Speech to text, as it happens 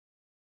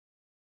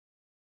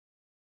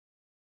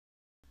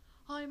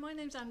Hi, my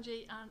name's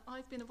Angie and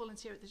I've been a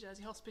volunteer at the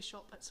Jersey Hospice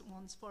shop at St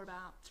One's for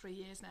about 3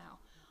 years now.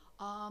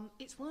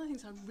 It's one of the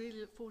things I really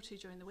look forward to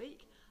during the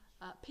week.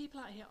 People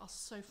out here are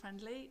so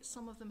friendly.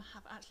 Some of them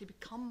have actually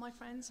become my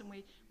friends and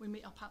we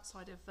meet up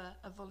outside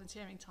of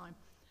volunteering time.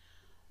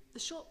 The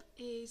shop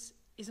is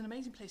an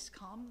amazing place to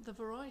come. The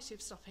variety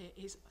of stuff here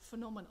is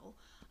phenomenal.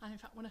 And in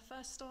fact, when I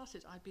first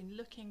started, I'd been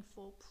looking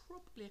for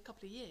probably a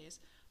couple of years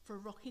for a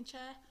rocking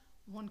chair.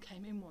 One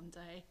came in one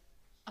day.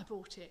 I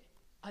bought it.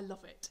 I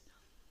love it.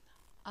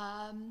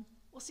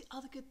 What's the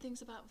other good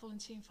things about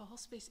volunteering for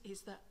hospice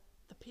is that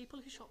the people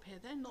who shop here,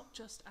 they're not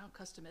just our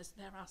customers,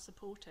 they're our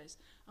supporters,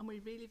 and we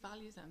really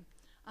value them.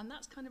 And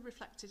that's kind of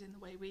reflected in the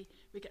way we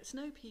get to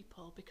know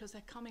people, because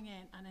they're coming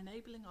in and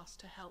enabling us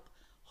to help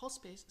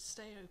hospice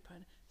stay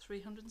open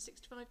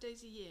 365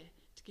 days a year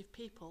to give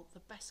people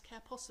the best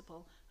care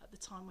possible at the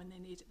time when they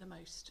need it the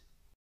most.